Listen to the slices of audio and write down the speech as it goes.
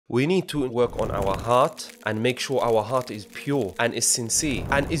We need to work on our heart and make sure our heart is pure and is sincere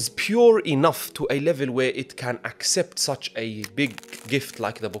and is pure enough to a level where it can accept such a big gift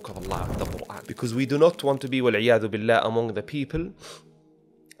like the Book of Allah, the Quran. Because we do not want to be, wal-iyadhu billah, among the people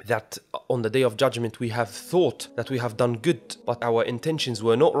that on the day of judgment we have thought that we have done good, but our intentions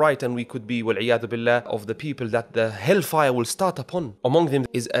were not right, and we could be, wal-iyadhu billah, of the people that the hellfire will start upon. Among them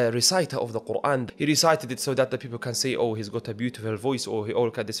is a reciter of the Quran. He recited it so that the people can say, oh, he's got a beautiful voice, or oh,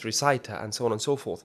 look at this reciter, and so on and so forth.